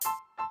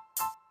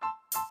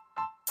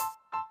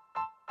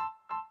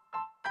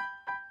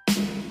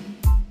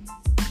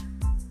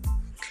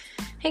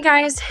Hey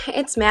guys,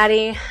 it's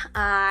Maddie.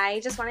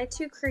 I just wanted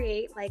to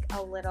create like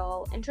a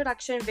little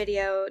introduction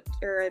video,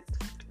 or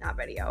not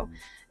video,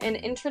 an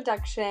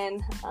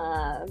introduction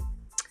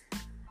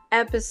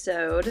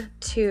episode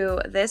to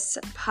this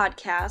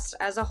podcast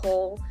as a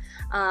whole.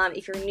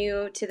 If you're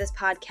new to this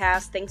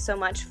podcast, thanks so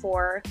much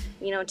for,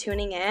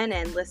 tuning in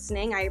and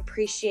listening. I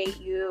appreciate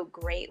you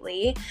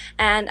greatly.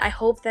 And I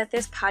hope that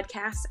this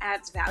podcast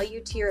adds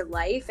value to your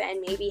life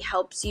and maybe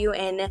helps you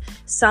in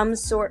some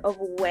sort of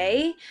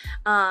way.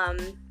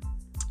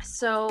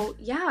 So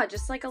yeah,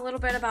 just like a little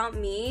bit about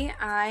me.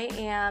 I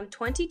am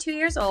 22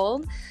 years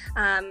old.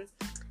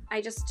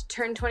 I just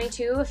turned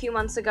 22 a few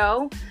months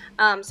ago.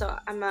 So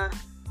I'm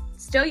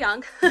still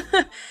young.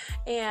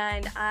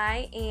 And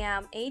I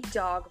am a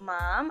dog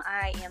mom.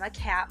 I am a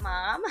cat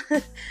mom.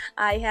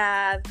 I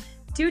have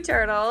 2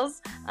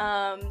 turtles.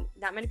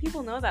 Not many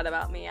people know that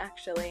about me,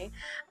 actually.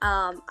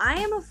 I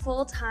am a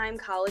full-time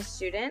college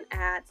student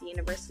at the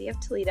University of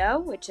Toledo,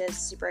 which is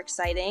super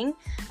exciting.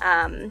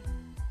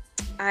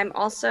 I'm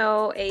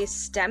also a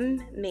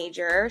STEM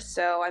major,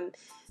 so I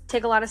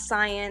take a lot of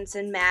science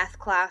and math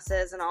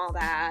classes and all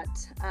that.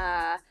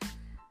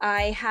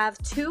 I have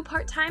 2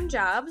 part-time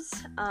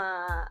jobs,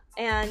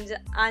 and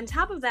on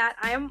top of that,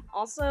 I am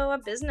also a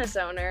business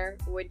owner,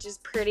 which is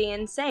pretty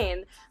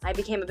insane. I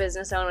became a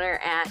business owner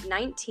at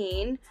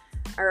 19,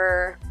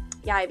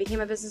 I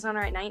became a business owner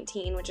at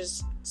 19, which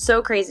is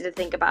so crazy to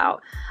think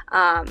about,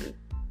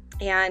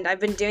 and I've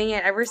been doing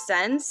it ever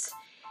since.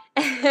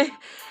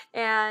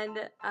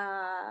 And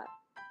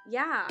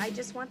I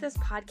just want this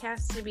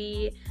podcast to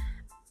be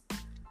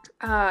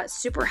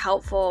super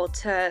helpful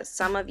to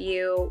some of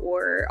you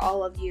or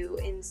all of you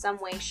in some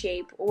way,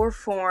 shape, or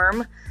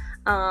form.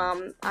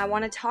 I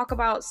want to talk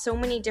about so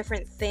many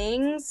different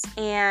things,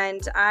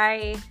 and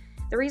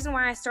the reason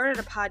why I started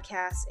a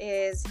podcast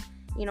is,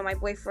 my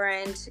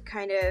boyfriend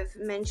kind of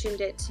mentioned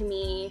it to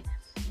me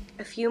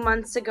a few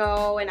months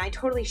ago, and I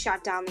totally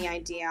shot down the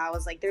idea. I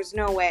was like, there's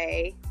no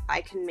way I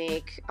can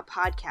make a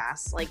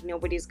podcast. Like,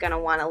 nobody's gonna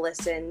want to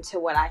listen to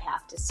what I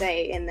have to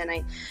say. And then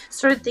I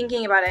started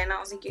thinking about it, and I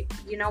was like,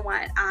 you know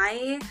what?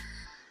 I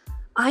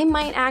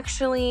might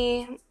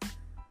actually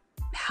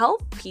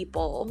help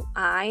people.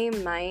 I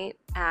might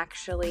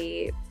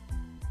actually,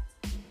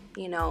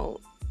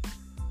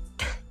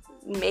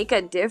 make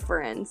a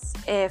difference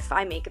if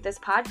I make this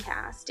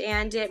podcast.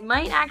 And it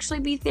might actually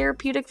be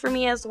therapeutic for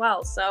me as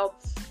well. So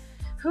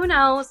who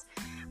knows?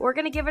 We're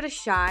going to give it a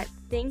shot.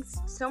 Thanks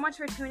so much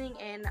for tuning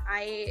in.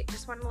 I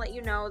just want to let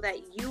you know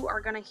that you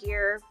are going to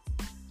hear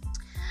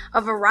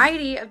a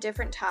variety of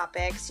different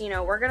topics.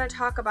 We're going to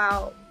talk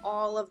about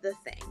all of the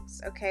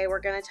things, okay? We're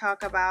going to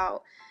talk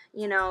about,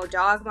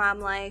 dog mom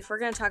life. We're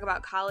going to talk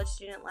about college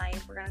student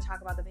life. We're going to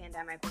talk about the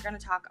pandemic. We're going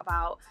to talk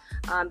about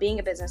being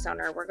a business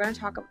owner. We're going to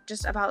talk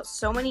just about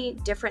so many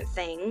different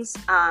things,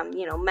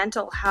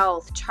 mental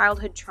health,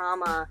 childhood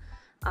trauma,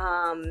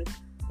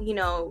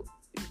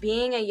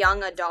 being a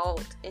young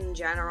adult in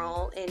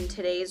general in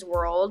today's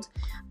world,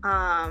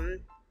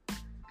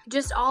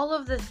 just all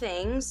of the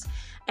things.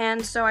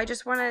 And so I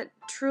just want to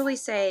truly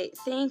say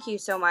thank you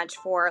so much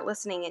for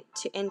listening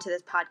into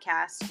this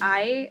podcast.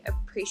 I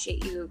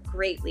appreciate you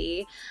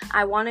greatly.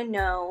 I want to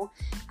know,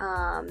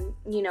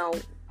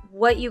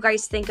 what you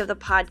guys think of the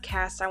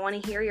podcast. I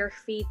want to hear your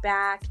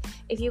feedback.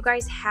 If you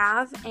guys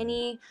have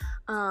any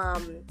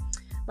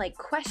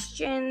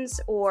questions,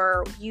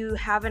 or you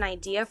have an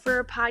idea for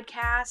a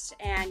podcast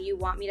and you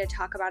want me to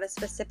talk about a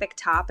specific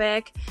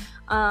topic,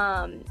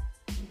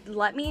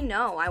 let me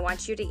know. I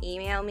want you to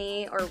email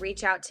me or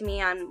reach out to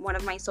me on one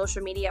of my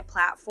social media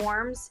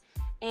platforms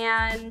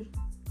and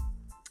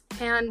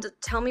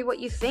tell me what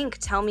you think.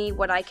 Tell me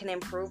what I can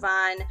improve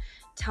on.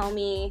 Tell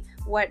me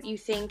what you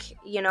think,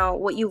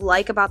 what you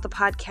like about the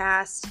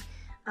podcast.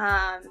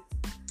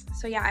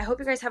 So yeah, I hope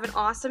you guys have an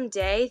awesome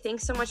day.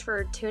 Thanks so much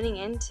for tuning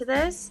into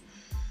this.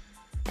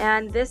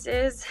 And this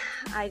is,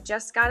 I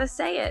just gotta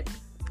say it.